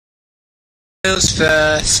Goes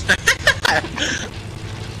first.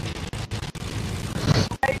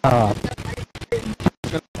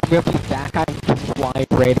 We'll be that kind of flying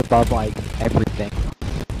right above like everything.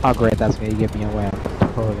 Oh great, that's gonna give me away.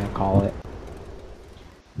 I'm totally gonna call it.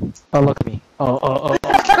 Oh look at me. Oh.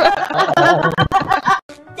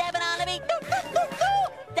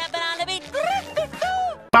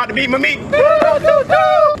 About to beat my meat.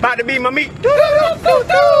 About to beat my meat.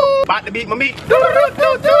 About to beat my meat.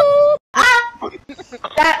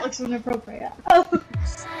 That looks inappropriate.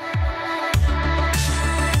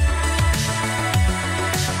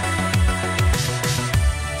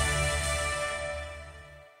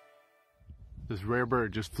 This rare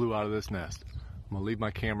bird just flew out of this nest. I'm gonna leave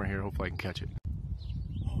my camera here, hopefully I can catch it.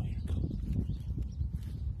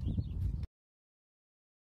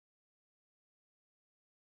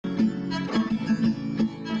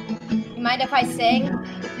 You mind if I sing?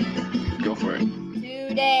 Go for it.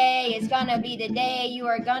 Today is gonna be the day you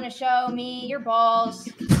are gonna show me your balls.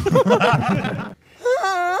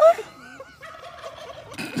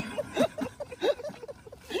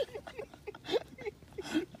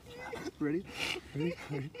 Ready? Ready?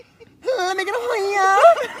 Ready? Make it higher.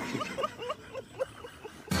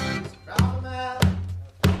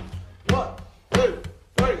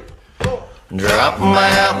 Drop 'em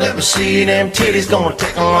out, let me see them titties. Gonna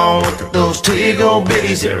take along with those twig old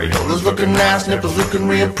bitties. Areolas looking nice, nipples looking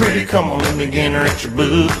real pretty. Come on, let me get her at your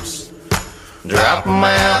boobs. Drop 'em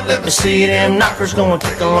out, let me see them knockers. Gonna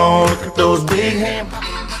take along with those big ham.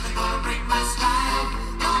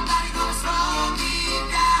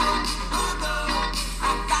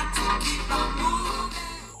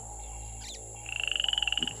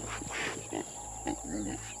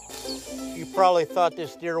 You probably thought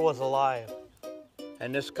this deer was alive.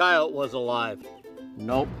 And this coyote was alive.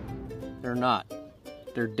 Nope, they're not.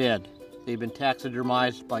 They're dead. They've been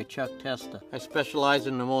taxidermized by Chuck Testa. I specialize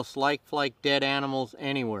in the most lifelike dead animals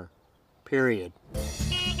anywhere. Period.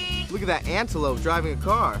 Look at that antelope driving a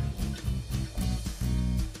car.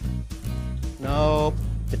 Nope,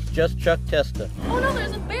 it's just Chuck Testa. Oh no,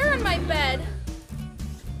 there's a bear in my bed.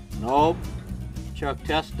 Nope, Chuck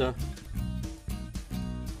Testa.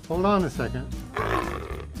 Hold on a second.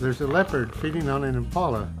 There's a leopard feeding on an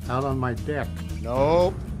impala out on my deck.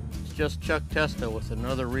 Nope, it's just Chuck Testa with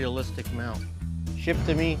another realistic mount. Shipped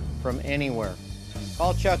to me from anywhere.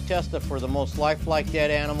 Call Chuck Testa for the most lifelike dead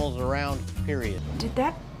animals around, period. Did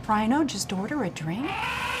that rhino just order a drink?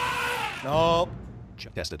 Nope.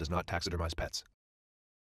 Chuck Testa does not taxidermize pets.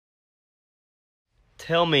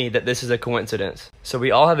 Tell me that this is a coincidence. So we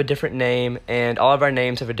all have a different name, and all of our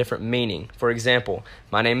names have a different meaning. For example,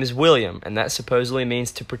 my name is William, and that supposedly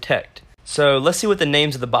means to protect. So let's see what the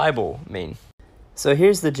names of the Bible mean. So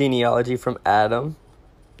here's the genealogy from Adam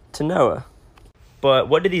to Noah. But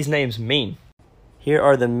what do these names mean? Here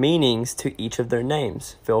are the meanings to each of their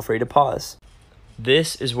names. Feel free to pause.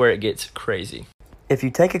 This is where it gets crazy. If you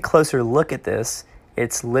take a closer look at this,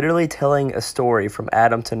 it's literally telling a story from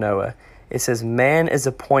Adam to Noah. It says, man is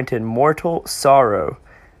appointed mortal sorrow,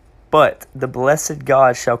 but the blessed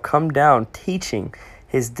God shall come down teaching.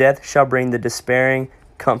 His death shall bring the despairing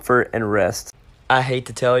comfort and rest. I hate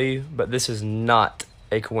to tell you, but this is not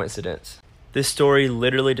a coincidence. This story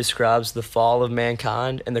literally describes the fall of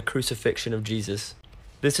mankind and the crucifixion of Jesus.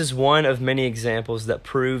 This is one of many examples that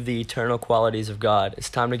prove the eternal qualities of God. It's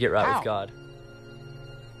time to get right with God.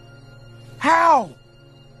 How?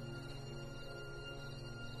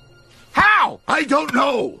 How? I don't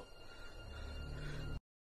know.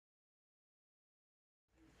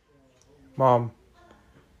 Mom,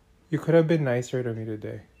 you could have been nicer to me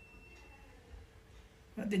today.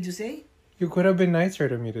 What did you say? You could have been nicer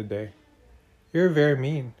to me today. You're very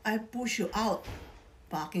mean. I push you out,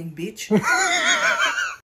 fucking bitch.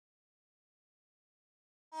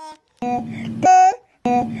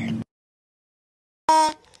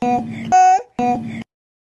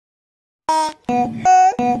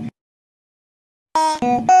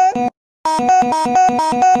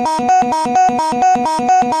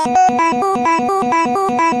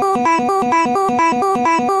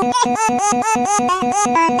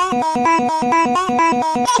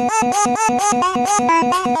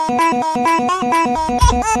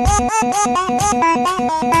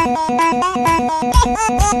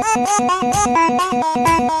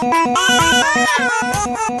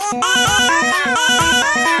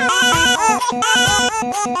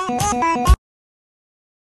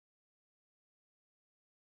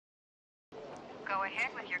 Go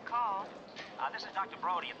ahead with your call. This is Dr.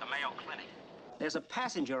 Brody at the Mayo Clinic. There's a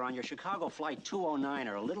passenger on your Chicago Flight 209,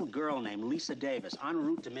 a little girl named Lisa Davis, en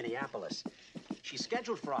route to Minneapolis. She's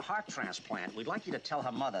scheduled for a heart transplant. We'd like you to tell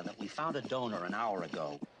her mother that we found a donor an hour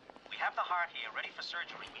ago. We have the heart here, ready for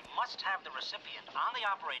surgery. We must have the recipient on the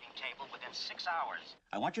operating table within 6 hours.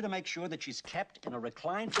 I want you to make sure that she's kept in a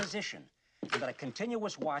reclined position and that a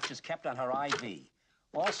continuous watch is kept on her IV.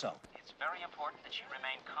 Also, It's very important that she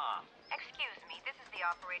remain calm. Excuse me, this is the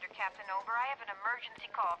operator, Captain Over. I have an emergency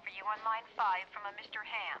call for you on line 5 from a Mr.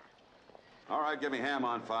 Ham. All right, give me Ham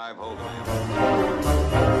on 5. Hold on.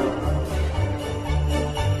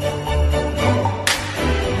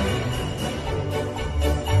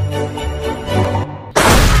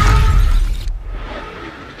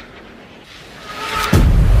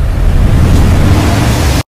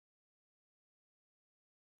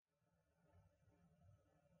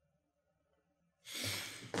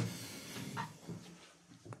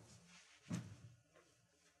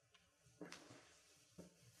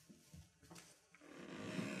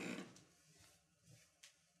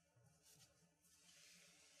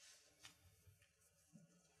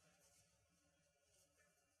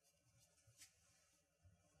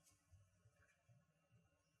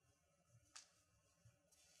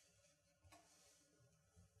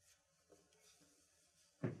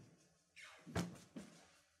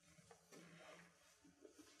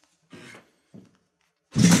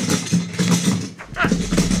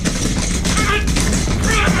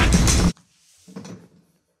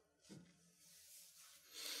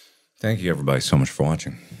 Thank you, everybody, so much for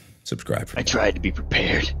watching. Subscribe. I tried to be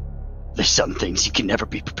prepared. There's some things you can never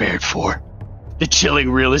be prepared for. The chilling,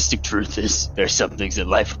 realistic truth is, there's some things that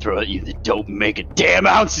life will throw at you that don't make a damn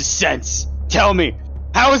ounce of sense. Tell me,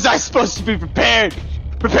 how was I supposed to be prepared?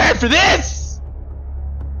 Prepared for this?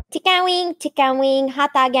 Chicken wing,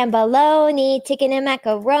 hot dog and bologna, chicken and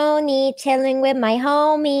macaroni, chilling with my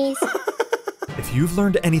homies. If you've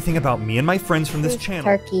learned anything about me and my friends from this channel...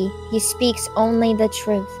 Turkey, he speaks only the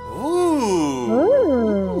truth. Ooh.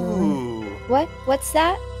 What's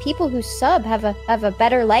that? People who sub have a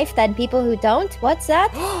better life than people who don't? What's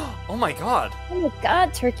that? Oh my god. Oh my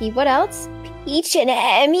god, Turkey, what else? Peach and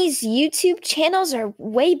Emmy's YouTube channels are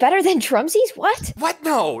way better than Drumsy's? What? What?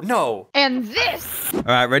 No. And this!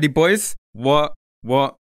 Alright, ready, boys? What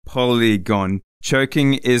polygon?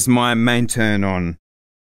 Choking is my main turn on.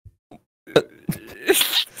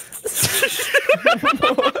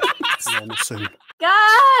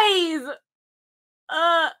 Guys!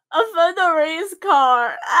 I found a race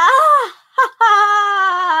car.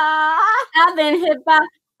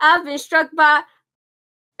 I've been struck by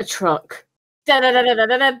a truck.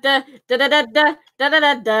 Oh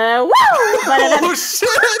shit!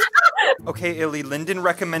 Okay, Illy, Lyndon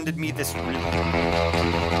recommended me this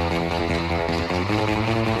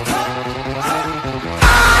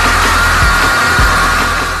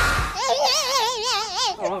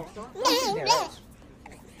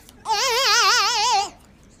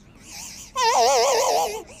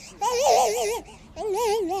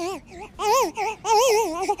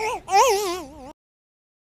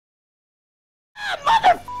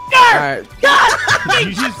Motherfucker! God,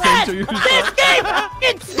 this game,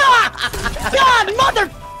 it sucks! God,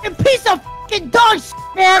 motherfucking piece of fucking dog shit,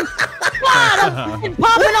 man! God, I'm fucking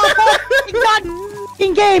popping off all fucking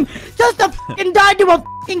goddamn game just to fucking die to a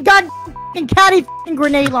fucking goddamn catty fucking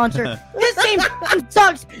grenade launcher. This game fucking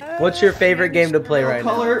sucks. What's your favorite game to play right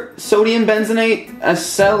now? Color, sodium benzenate,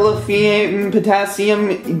 acetylphenate,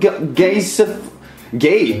 potassium, gay.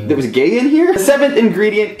 There was gay in here? The 7th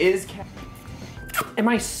ingredient is... Am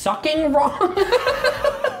I sucking wrong?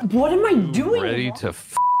 What am I doing? Ready to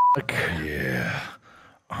fuck? Yeah,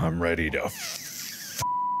 I'm ready to fuck.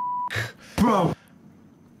 Bro.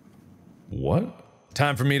 What?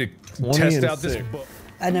 Time for me to test out this book.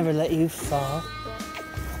 I never let you fall.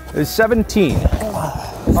 It's 17.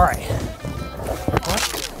 Alright.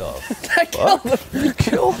 What the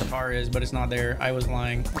Kill. The car is, but it's not there. I was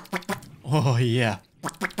lying. Oh yeah.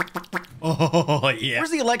 Oh yeah.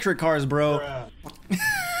 Where's the electric cars, bro?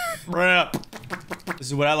 Bruh. This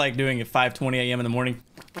is what I like doing at 5:20 a.m. in the morning.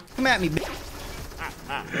 Come at me, bitch.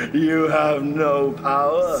 You have no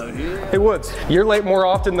power. Hey Woods, you're late more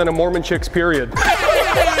often than a Mormon chick's period.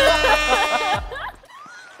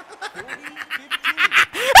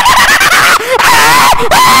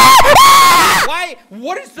 Why?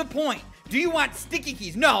 What is the point? Do you want sticky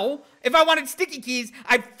keys? No. If I wanted sticky keys,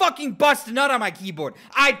 I'd fucking bust a nut on my keyboard.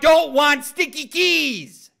 I don't want sticky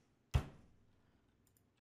keys!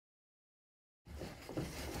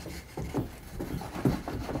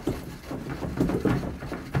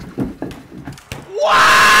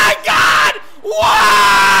 Why, God?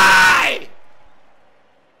 Why?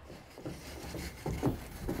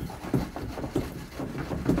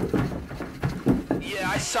 Yeah,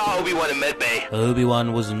 I saw Obi-Wan and medbay.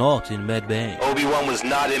 Obi-Wan was not in medbay. Obi-Wan was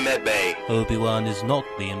not in medbay. Obi-Wan is not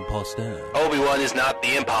the imposter. Obi-Wan is not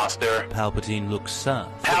the imposter. Palpatine looks sus.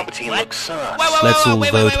 Palpatine looks sus. Let's all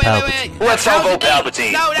vote Palpatine. Let's all vote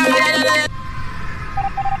Palpatine.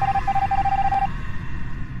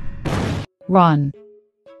 Ron.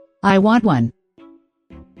 I want one.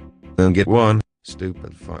 Then get one,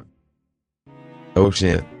 stupid fuck. Oh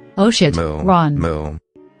shit. Oh shit, Mel, Ron. Mel.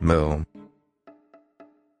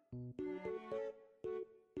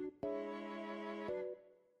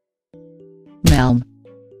 Melm.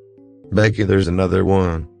 Becky, there's another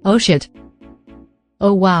one. Oh shit.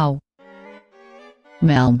 Oh wow.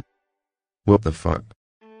 Melm. What the fuck?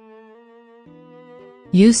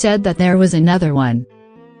 You said that there was another one.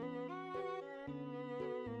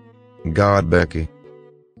 God, Becky.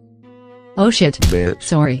 Oh shit. Bitch.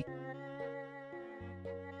 Sorry.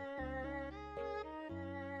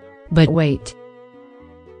 But wait.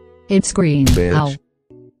 It's green. Bitch. Ow.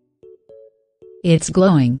 It's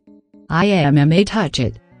glowing. I touch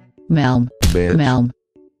it. Melm. Bitch.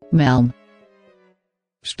 Melm.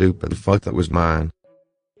 Stupid fuck, that was mine.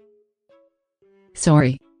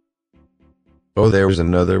 Sorry. Oh, there was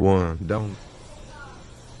another one. Don't.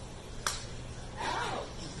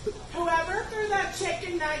 Whoever threw that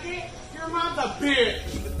chicken nugget, your mom's a bitch.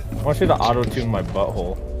 I want you to auto-tune my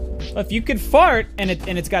butthole. If you could fart and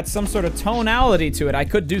it's got some sort of tonality to it, I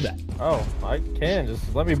could do that. Oh, I can.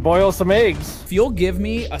 Just let me boil some eggs. If you'll give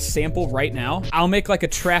me a sample right now, I'll make like a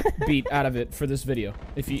trap beat out of it for this video.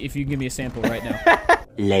 If you give me a sample right now.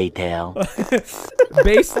 Later.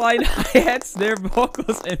 Bassline, hi-hat, snare,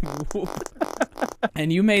 vocals, and whoop.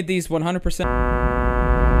 And you made these 100%.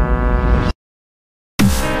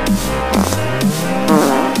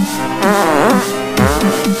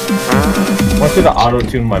 I want you to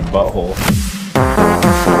auto-tune my butthole.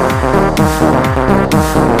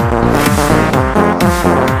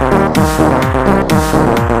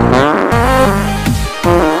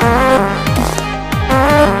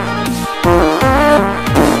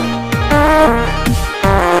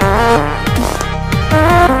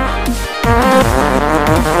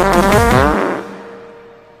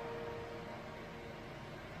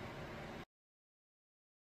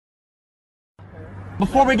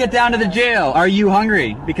 Before we get down to the jail, are you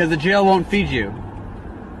hungry? Because the jail won't feed you.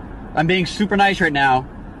 I'm being super nice right now.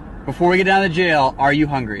 Before we get down to the jail, are you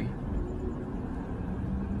hungry?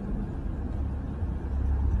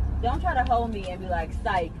 Don't try to hold me and be like,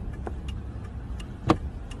 psych.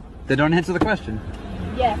 Then don't answer the question.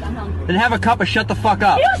 Yes, I'm hungry. Then have a cup of shut the fuck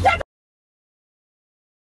up.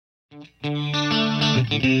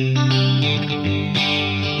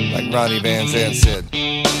 Like Ronnie Van Zant said,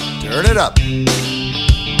 turn it up.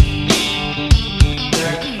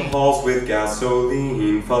 Halls with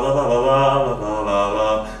gasoline, fa la la la la la la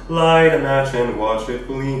la. Light a match and watch it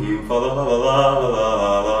gleam, fa la la la la la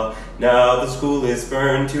la la. Now the school is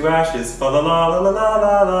burned to ashes, fa la la la la la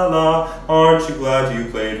la la la. Aren't you glad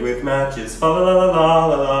you played with matches, fa la la la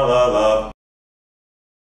la la la la la.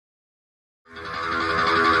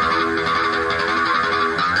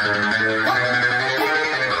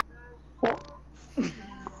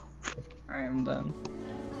 I am done.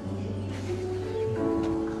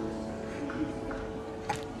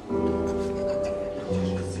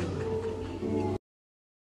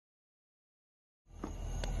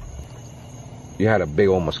 You had a big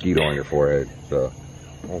old mosquito on your forehead, so.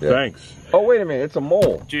 Well, thanks. Oh, wait a minute, it's a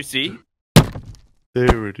mole. Do you see?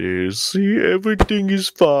 There it is. See, everything is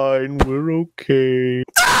fine. We're okay.